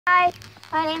Hi,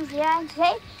 my name's Leah, and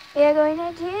today we are going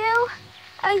to do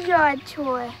a yard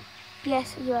tour.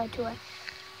 Yes, a yard tour.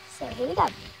 So here we go.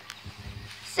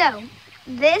 So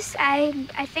this, I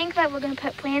think that we're going to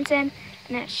put plants in.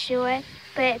 I'm not sure,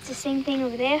 but it's the same thing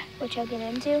over there, which I'll get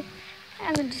into.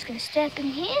 I'm just going to step in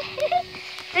here.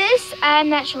 This, I'm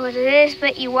not sure what it is,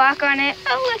 but you walk on it.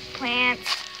 Oh, look, plants.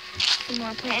 Some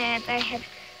more plants. I have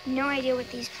no idea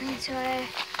what these plants are.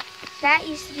 That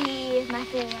used to be my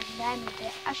favorite one. I moved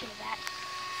it. I'll show you that.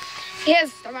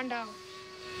 Here's the rundown.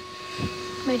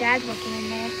 My dad's working in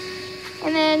there.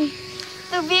 And then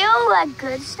the real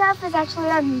good stuff is actually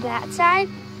on that side.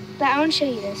 But I want to show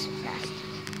you this fast.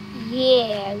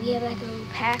 Yeah, we have like a little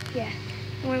path. Yeah.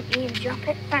 You want me to jump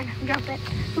it? Fine, jump it.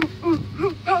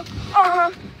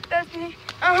 That's me.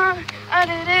 I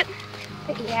did it.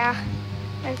 But yeah,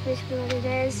 that's basically what it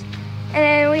is. And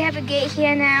then we have a gate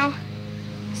here now,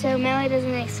 so Melly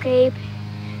doesn't escape,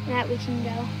 and that we can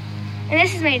go. And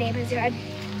this is my neighbor's yard.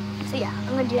 So yeah,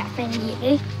 I'm gonna do that thing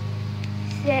immediately.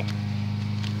 Sit.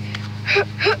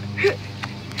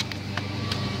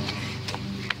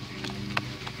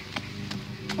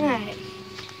 Alright.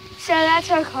 So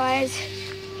that's our cars.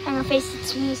 I'm gonna face it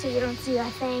to me so you don't see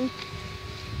that thing.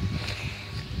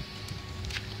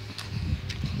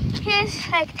 Here's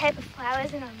like a type of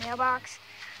flowers in our mailbox.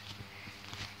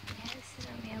 Yeah, this is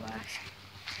our mailbox.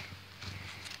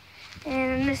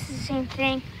 And this is the same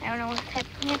thing. I don't know what type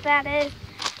of plant that is.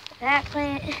 That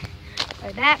plant.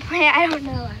 Or that plant. I don't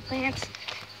know what plants.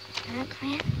 That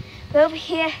plant. But over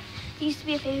here, it used to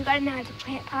be a favorite garden. Now it's a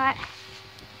plant pot.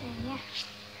 And yeah.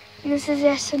 And this is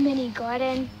just a mini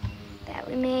garden that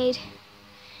we made.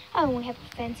 Oh, and we have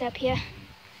a fence up here.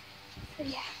 So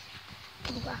yeah.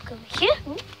 We'll walk over here.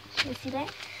 Ooh, you see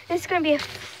that? This is going to be a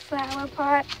flower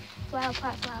pot. Flower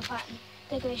pot. And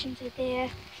decorations right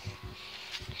there.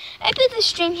 I put the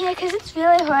string here because it's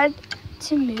really hard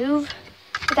to move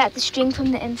without the string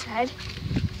from the inside.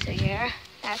 So yeah,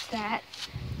 that's that.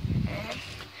 And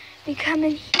we come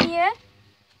in here,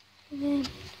 and then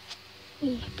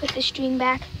we put the string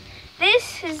back.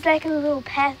 This is like a little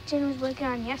path Jen was working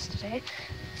on yesterday.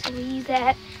 So we use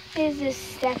that. There's this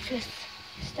step with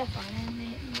stuff on it,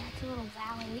 and that's a little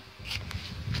valley.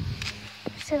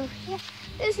 So yeah,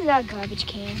 this is our garbage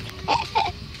can.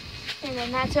 And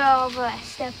then that's all the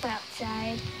stuff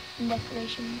outside and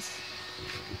decorations.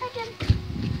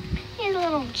 Here's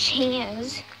little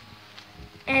chairs.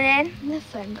 And then the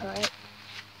fun part.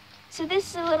 So this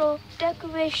is a little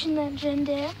decoration that Jen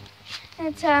did. And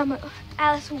it's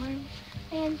Alice Wonderland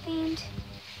themed.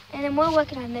 And then we're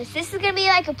working on this. This is gonna be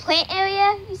like a plant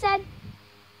area, you said?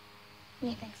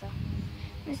 Yeah, I think so.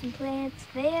 There's some plants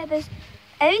there.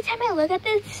 Every time I look at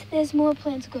this, there's more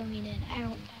plants growing in. I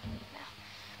don't even know.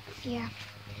 Yeah.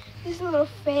 This is a little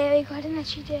fairy garden that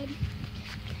she did.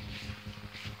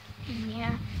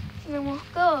 Yeah. And then we'll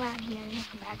go around here and we'll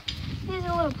come back. There's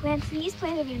a little plants. These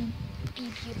plants are going to be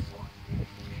beautiful.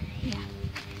 Yeah.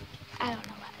 I don't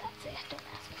know what that's it. Don't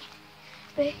ask me.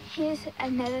 But here's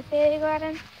another fairy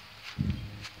garden.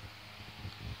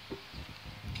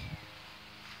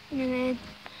 And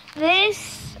then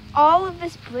all of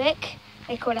this brick,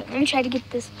 let me try to get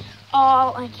this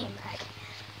all on camera.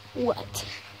 What?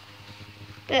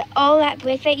 But all that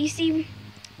brick that you see,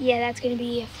 yeah, that's going to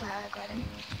be a flower garden.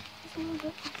 There's a little bit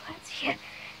more plants here.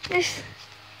 This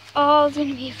all going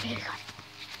to be a fairy garden.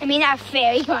 I mean, not a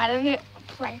fairy garden,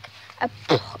 like a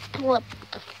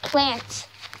plant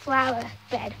flower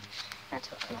bed. That's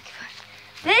what I'm looking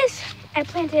for. This I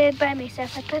planted by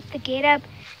myself. I put the gate up,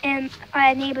 and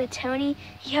our neighbor Tony,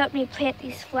 he helped me plant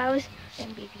these flowers. They're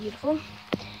going to be beautiful.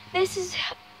 This is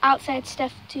outside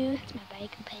stuff too. It's my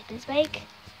bike and Piper's bike.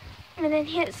 And then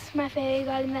here's my fairy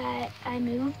garden that I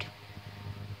moved.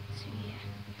 So yeah.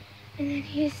 And then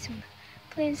here's some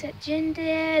plants that Jen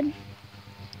did.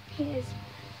 Here's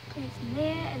plants in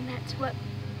there, and that's what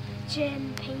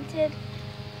Jen painted.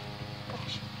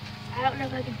 Gosh, I don't know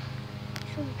if I can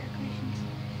show the decorations.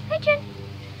 Hi Jen!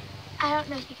 I don't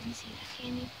know if you can see that,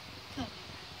 can you? Oh.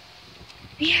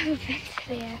 We have a fence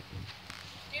there.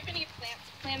 Do you have any plants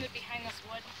planted behind this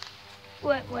wood?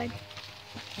 What wood?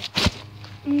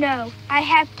 No, I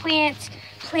have plants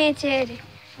planted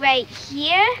right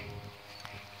here,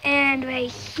 and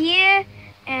right here,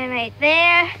 and right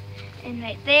there, and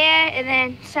right there, and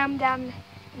then some down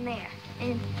in there,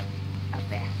 and up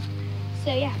there.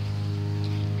 So yeah,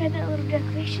 got that little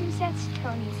decorations. That's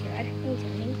Tony's yard. Hey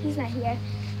Tony, he's not here.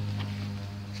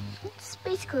 That's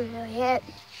basically really it.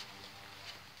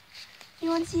 You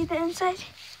want to see the inside?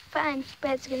 Fine,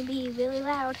 but it's going to be really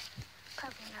loud.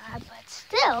 Probably not, but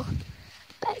still,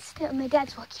 my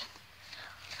dad's working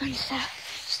on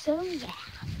stuff. So yeah.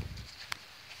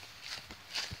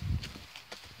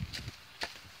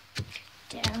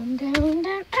 Down, down,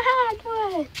 down. Ah,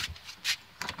 what?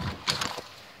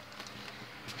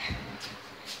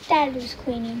 Dad was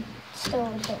cleaning. Still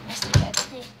a bit messy, but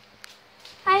hey.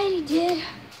 I already did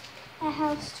a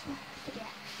house tour. But yeah,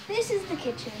 this is the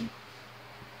kitchen.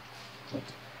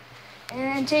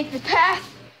 And take the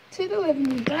path to the living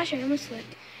room. Gosh, I almost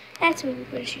slipped. That's where we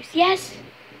put our shoes. Yes?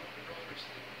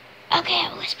 Okay, I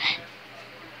will whisper.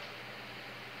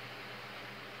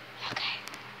 Okay.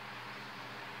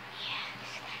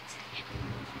 Yes, that's it.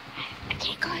 I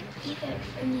can't go in either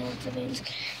from the other rooms,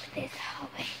 but there's the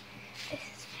hallway. This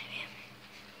is my room.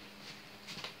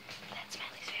 That's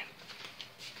Miley's room.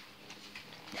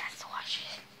 That's the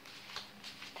washroom.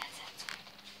 That's outside.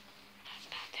 That's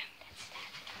the bathroom. That's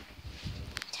that.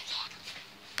 So yeah.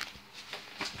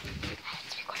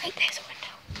 Let's be quiet. There's a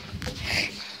window.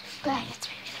 But it's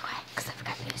really quiet because I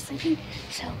forgot we were sleeping.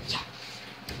 So yeah.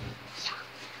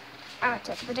 I'm gonna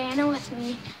take Banana with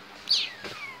me.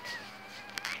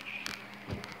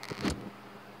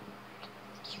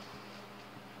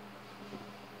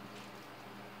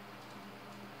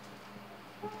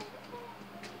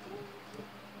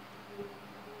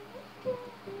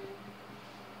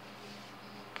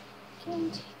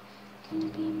 Can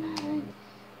be mine.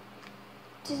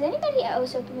 Does anybody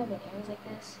else open their bananas like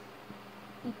this?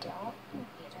 You don't? You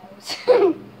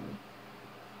weirdos.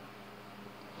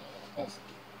 This.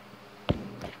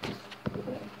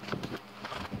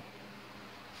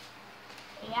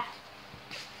 Yeah.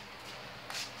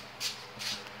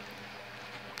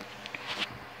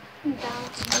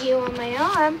 Bounce you on my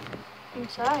arm. I'm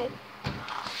sorry.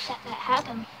 That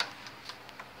happened.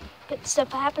 But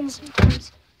stuff happens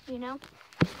sometimes, you know?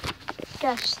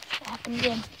 Gosh, that happened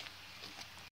again.